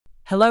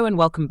Hello and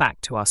welcome back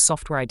to our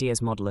Software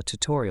Ideas Modeler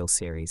tutorial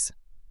series.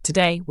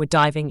 Today, we're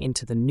diving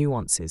into the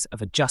nuances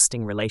of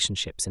adjusting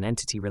relationships in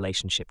entity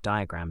relationship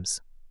diagrams.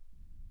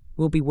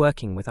 We'll be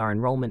working with our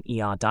enrollment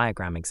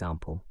diagram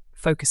example,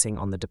 focusing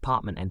on the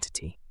department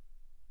entity.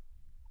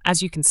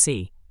 As you can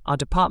see, our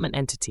department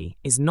entity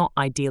is not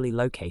ideally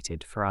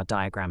located for our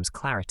diagram's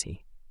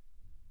clarity.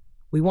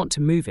 We want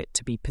to move it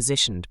to be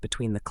positioned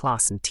between the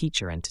class and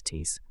teacher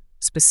entities,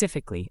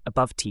 specifically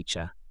above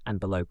teacher and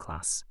below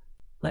class.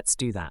 Let's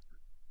do that.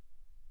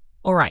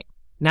 Alright,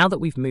 now that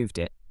we've moved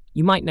it,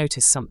 you might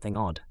notice something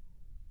odd.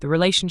 The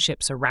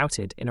relationships are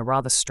routed in a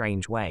rather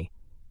strange way.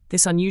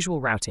 This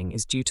unusual routing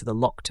is due to the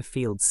lock to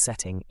fields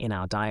setting in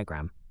our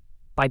diagram.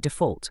 By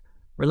default,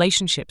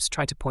 relationships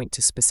try to point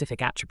to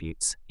specific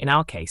attributes, in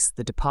our case,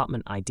 the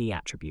department ID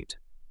attribute.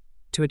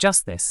 To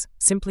adjust this,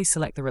 simply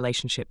select the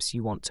relationships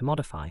you want to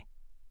modify.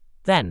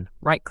 Then,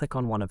 right-click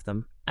on one of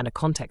them, and a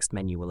context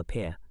menu will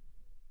appear.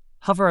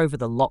 Hover over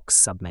the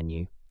Locks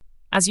submenu.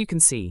 As you can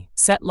see,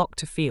 Set Lock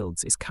to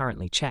Fields is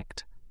currently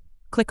checked.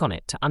 Click on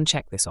it to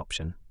uncheck this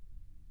option.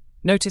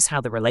 Notice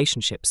how the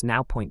relationships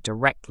now point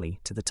directly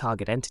to the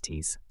target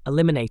entities,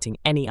 eliminating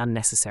any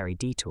unnecessary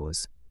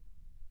detours.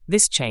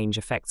 This change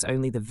affects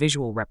only the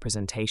visual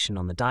representation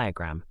on the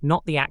diagram,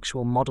 not the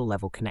actual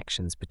model-level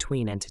connections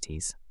between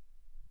entities.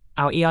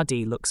 Our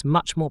ERD looks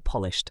much more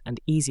polished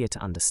and easier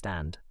to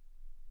understand.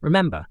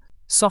 Remember,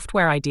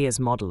 Software Ideas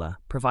Modeler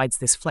provides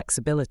this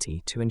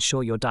flexibility to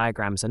ensure your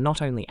diagrams are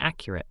not only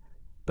accurate,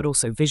 but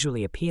also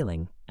visually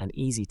appealing and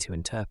easy to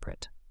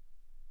interpret.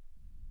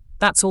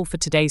 That's all for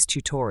today's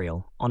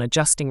tutorial on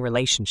adjusting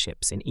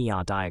relationships in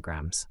ER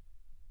diagrams.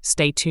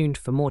 Stay tuned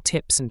for more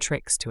tips and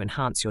tricks to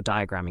enhance your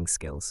diagramming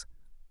skills.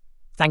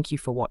 Thank you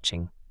for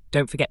watching.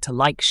 Don't forget to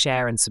like,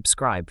 share, and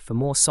subscribe for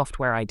more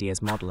Software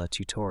Ideas Modeler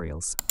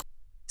tutorials.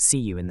 See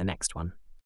you in the next one.